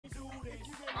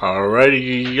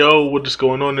Alrighty, yo, what is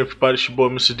going on, everybody? It's your boy,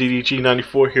 Mr.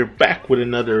 DDG94 here, back with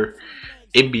another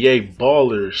NBA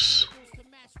Ballers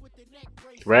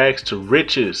Rags to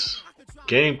Riches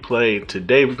gameplay.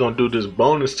 Today, we're gonna do this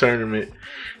bonus tournament.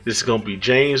 This is gonna be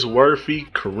James Worthy,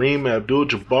 Kareem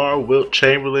Abdul-Jabbar, Wilt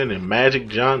Chamberlain, and Magic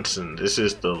Johnson. This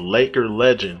is the Laker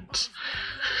Legends.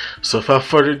 So, without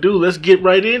further ado, let's get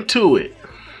right into it.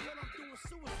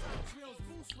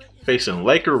 Facing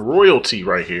Laker royalty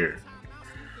right here.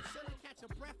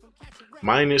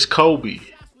 Minus Kobe.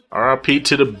 RIP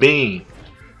to the Bean.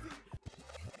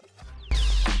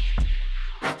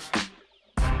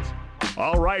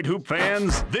 All right, Hoop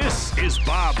fans, this is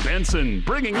Bob Benson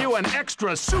bringing you an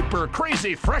extra super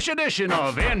crazy fresh edition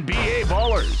of NBA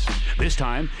Ballers. This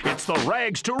time, it's the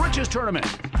Rags to Riches tournament.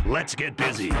 Let's get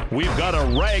busy. We've got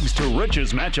a Rags to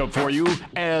Riches matchup for you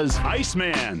as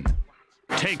Iceman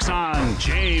takes on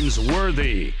James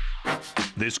Worthy.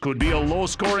 This could be a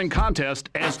low-scoring contest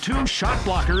as two shot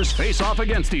blockers face off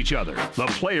against each other. The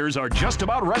players are just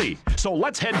about ready, so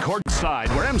let's head courtside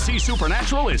where MC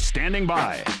Supernatural is standing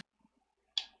by.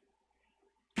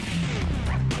 We're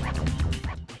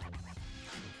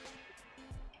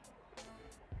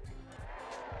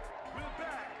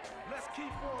back. Let's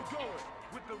keep on going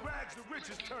with the Rags to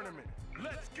Riches tournament.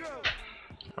 Let's go.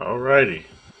 Alrighty.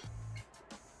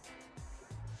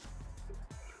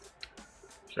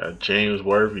 Got James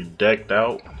Worthy decked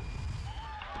out.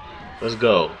 Let's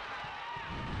go.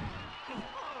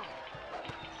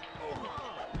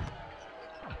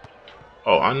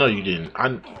 Oh, I know you didn't.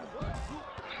 I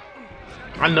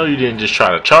know you didn't just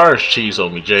try to charge cheese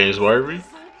on me, James Worthy.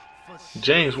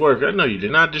 James Worthy, I know you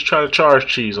did not just try to charge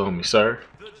cheese on me, sir.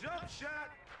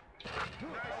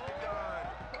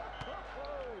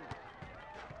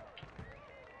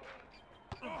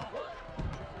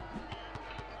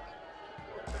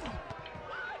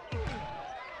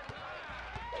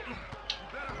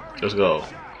 Let's go.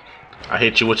 I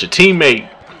hit you with your teammate.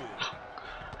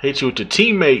 Hit you with your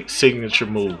teammate signature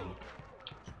move.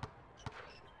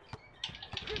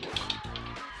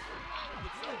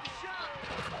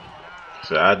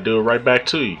 So I do it right back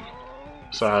to you.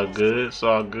 It's all good. It's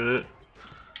all good.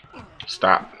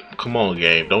 Stop. Come on,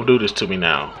 Gabe. Don't do this to me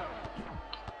now.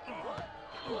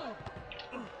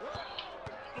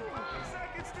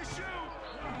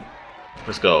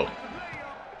 Let's go.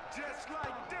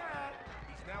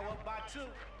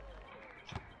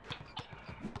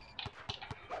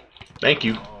 Thank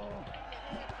you.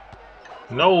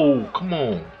 No, come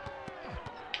on.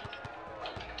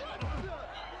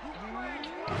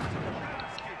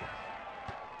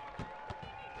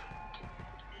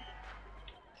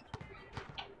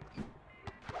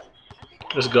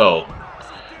 Let's go.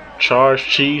 Charge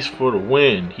cheese for the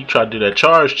win. He tried to do that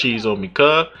charge cheese on me,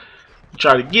 cuz. He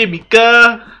tried to get me,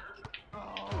 cuz.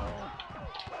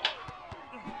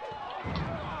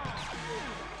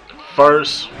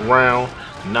 First round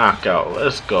knockout.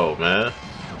 Let's go, man.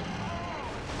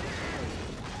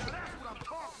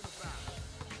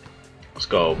 Let's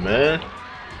go, man.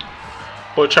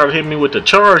 Boy try to hit me with the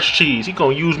charge cheese. He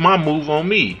gonna use my move on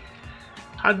me.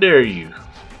 How dare you?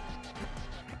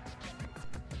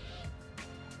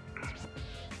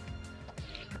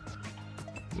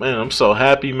 Man, I'm so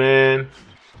happy, man.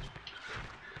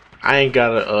 I ain't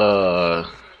gotta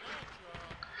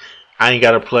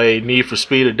play Need for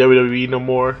Speed or WWE no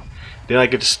more. Then I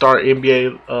get to start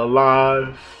NBA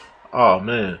Live. Oh,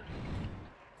 man.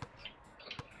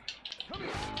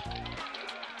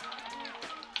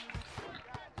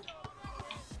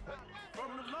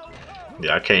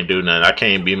 Yeah, I can't do nothing. I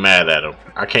can't be mad at him.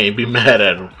 I can't be mad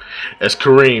at him. That's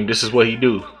Kareem. This is what he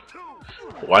do.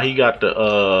 Why he got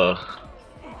the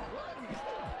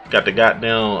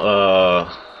goddamn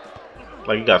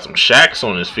like he got some shacks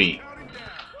on his feet.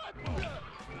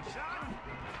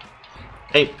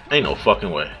 Ain't no fucking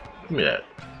way. Give me that.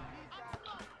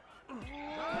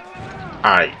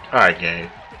 Alright, game.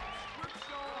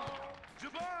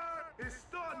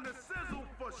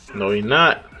 No, he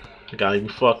not. He got even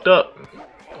fucked up.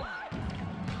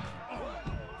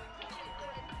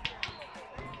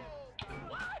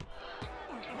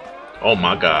 Oh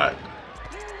my god.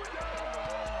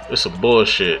 It's some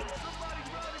bullshit.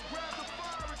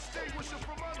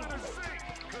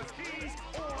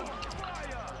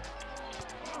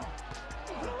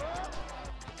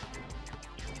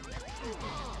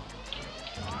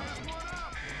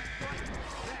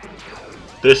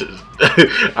 This is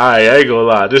I ain't gonna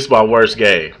lie, this is my worst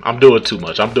game. I'm doing too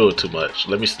much. I'm doing too much.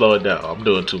 Let me slow it down. I'm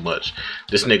doing too much.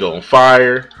 This nigga on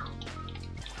fire.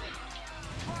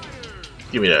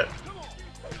 Give me that.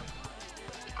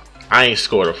 I ain't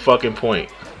scored a fucking point.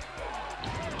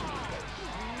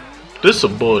 This is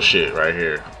some bullshit right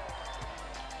here.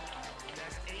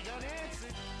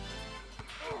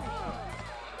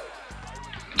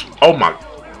 Oh my,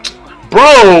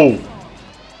 bro!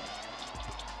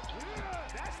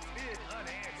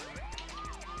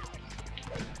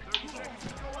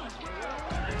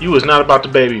 You was not about to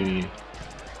baby me.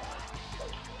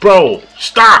 Bro,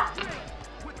 stop!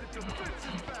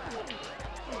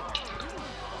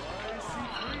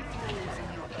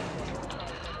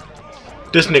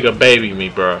 This nigga baby me,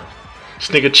 bro. This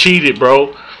nigga cheated,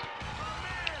 bro.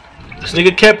 This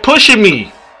nigga kept pushing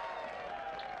me.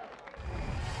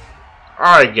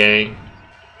 Alright, gang.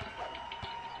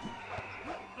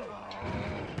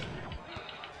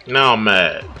 Now I'm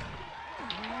mad.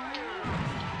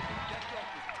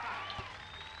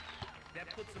 That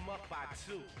puts him up by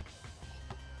 2.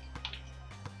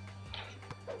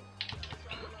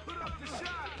 Put up the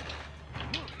shot.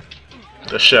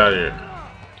 The shot here.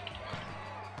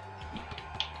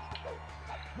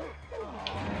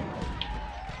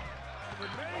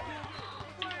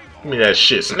 Give me that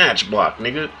shit. Snatch block,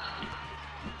 nigga.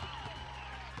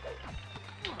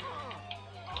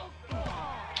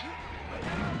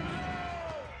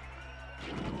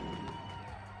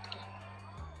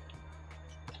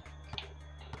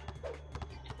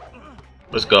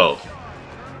 Let's go.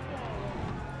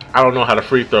 I don't know how the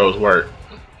free throws work.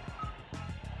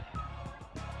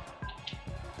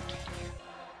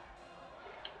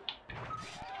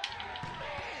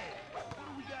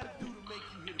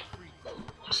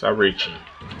 Stop reaching.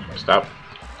 Stop.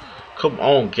 Come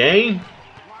on, game.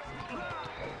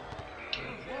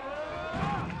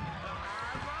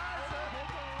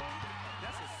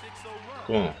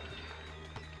 Come on.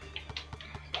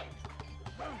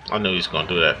 I knew he's gonna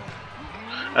do that.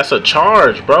 That's a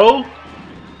charge, bro.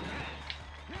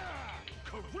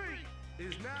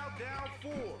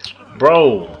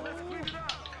 Bro.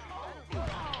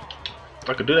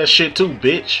 I could do that shit too,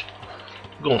 bitch.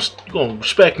 You gonna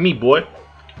respect me, boy.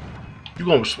 You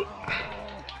gonna respect.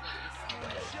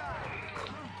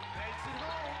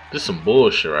 This is some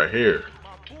bullshit right here.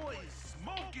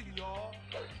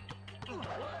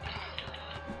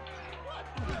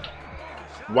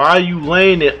 Why are you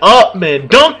laying it up, man?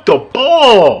 Dunk the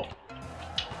ball.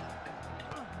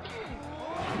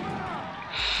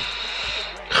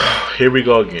 Here we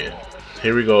go again.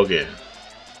 Here we go again.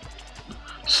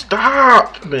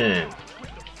 Stop, man.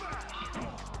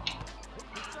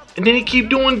 And then he keep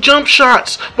doing jump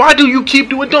shots. Why do you keep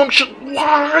doing jump shots?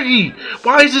 Why?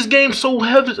 Why is this game so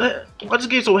heavy? Why is this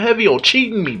game so heavy on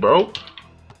cheating me, bro?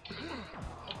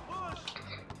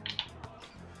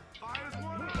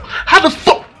 How the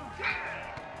fuck?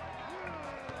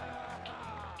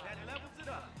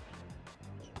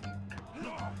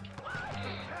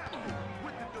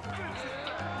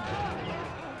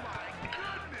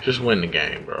 Just win the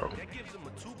game, bro.